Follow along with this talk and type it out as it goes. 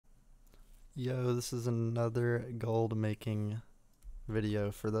Yo, this is another gold making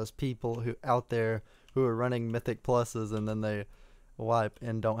video for those people who out there who are running Mythic Pluses and then they wipe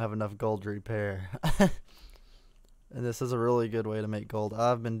and don't have enough gold to repair. And this is a really good way to make gold.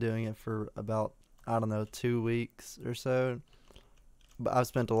 I've been doing it for about, I don't know, 2 weeks or so. But I've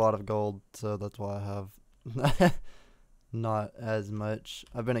spent a lot of gold, so that's why I have not as much.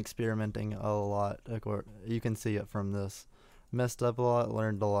 I've been experimenting a lot. Of course, you can see it from this. Messed up a lot,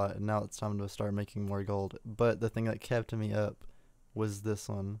 learned a lot, and now it's time to start making more gold. But the thing that kept me up was this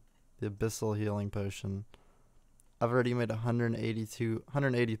one, the Abyssal healing potion. I've already made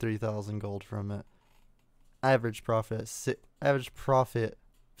 183,000 gold from it. Average profit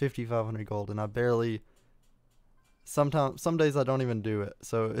 5,500 gold, and I barely. Some days I don't even do it,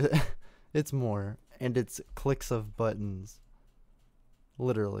 so it's more, and it's clicks of buttons.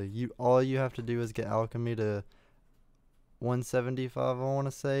 Literally, all you have to do is get alchemy to 175, I want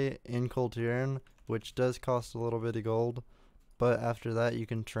to say, in Kultiran, which does cost a little bit of gold. But after that, you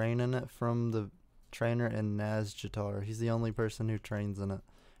can train in it from the trainer in Nazjatar. He's the only person who trains in it.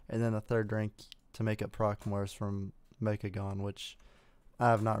 And then the third rank to make it proc more is from Mechagon, which I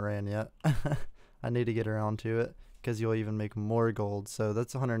have not ran yet. I need to get around to it because you'll even make more gold. So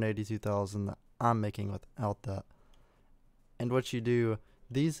that's 182,000 that I'm making without that. And what you do,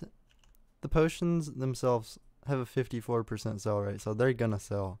 the potions themselves have a 54% sell rate, so they're gonna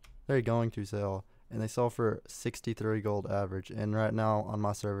sell. They're going to sell, and they sell for 63 gold average. And right now on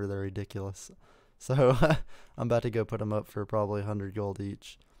my server, they're ridiculous. So I'm about to go put them up for probably 100 gold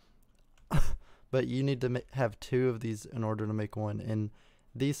each. But you need to have 2 of these in order to make one, and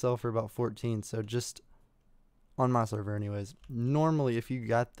these sell for about 14. So just on my server, anyways. Normally, if you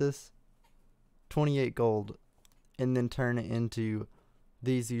got this 28 gold, and then turn it into.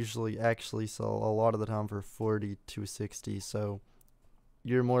 These usually actually sell a lot of the time for 40 to 60, so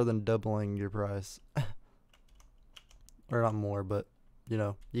you're more than doubling your price. Or not more, but you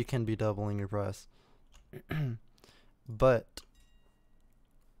know, you can be doubling your price. But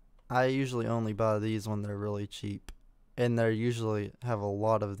I usually only buy these when they're really cheap, and they usually have a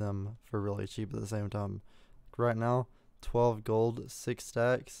lot of them for really cheap at the same time. Right now, 12 gold, 6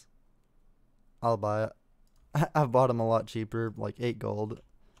 stacks. I'll buy it. I've bought them a lot cheaper, like 8 gold.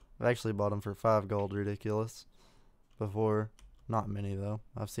 I've actually bought them for 5 gold, ridiculous. Before, not many though.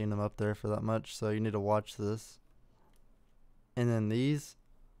 I've seen them up there for that much, so you need to watch this. And then these,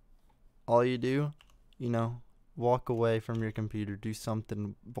 all you do, you know, walk away from your computer, do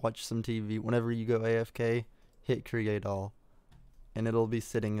something, watch some TV. Whenever you go AFK, hit create all. And it'll be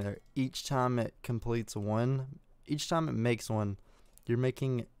sitting there. Each time it completes one, each time it makes one, you're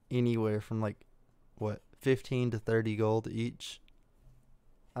making anywhere from like, what, 15 to 30 gold each.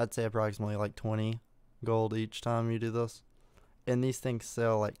 I'd say approximately like 20 gold each time you do this. And these things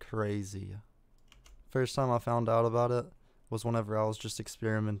sell like crazy. First time I found out about it was whenever I was just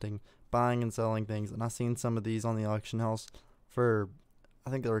experimenting, buying and selling things, and I seen some of these on the auction house for, I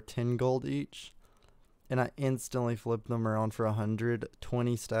think they were 10 gold each, and I instantly flipped them around for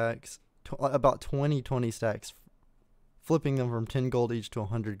 120 stacks, about 20 stacks, flipping them from 10 gold each to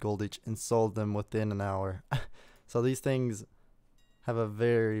 100 gold each, and sold them within an hour. So these things have a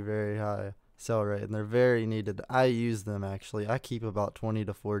very, very high sell rate, and they're very needed. I use them, actually. I keep about 20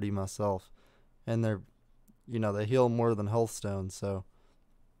 to 40 myself, and they're, you know, they heal more than health stones, so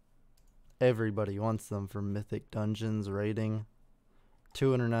everybody wants them for mythic dungeons, raiding.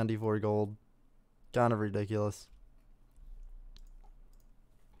 294 gold, kind of ridiculous.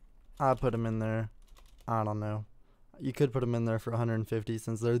 I put them in there, I don't know. You could put them in there for 150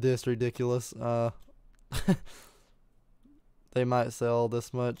 since they're this ridiculous. They might sell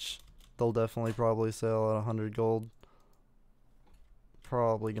this much. They'll definitely probably sell at 100 gold.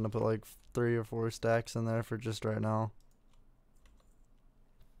 Probably gonna put like 3 or 4 stacks in there for just right now.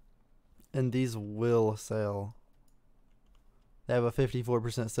 And these will sell. They have a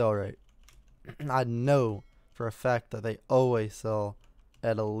 54% sell rate. I know for a fact that they always sell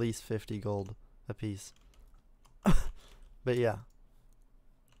at least 50 gold a piece. But yeah,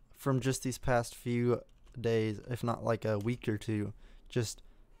 from just these past few days, if not like a week or two, just,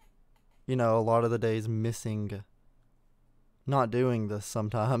 you know, a lot of the days missing, not doing this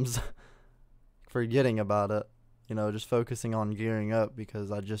sometimes, forgetting about it, you know, just focusing on gearing up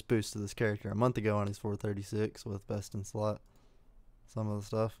because I just boosted this character a month ago and he's 436 with best in slot, some of the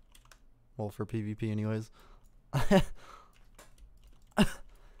stuff, well, for PvP anyways.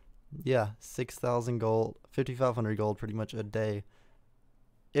 Yeah, 6,000 gold, 5,500 gold pretty much a day,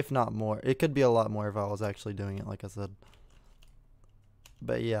 if not more. It could be a lot more if I was actually doing it, like I said.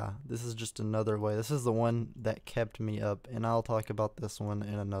 But yeah, this is just another way. This is the one that kept me up, and I'll talk about this one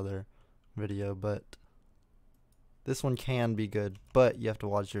in another video, but this one can be good, but you have to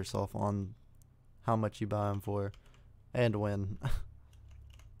watch yourself on how much you buy them for and when.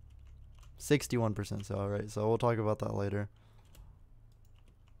 61% sell, right? So we'll talk about that later.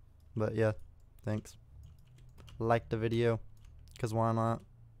 But yeah, thanks. Like the video, because why not?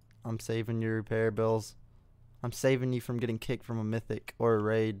 I'm saving your repair bills. I'm saving you from getting kicked from a mythic or a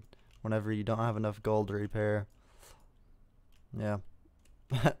raid whenever you don't have enough gold to repair. Yeah.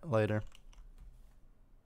 Later.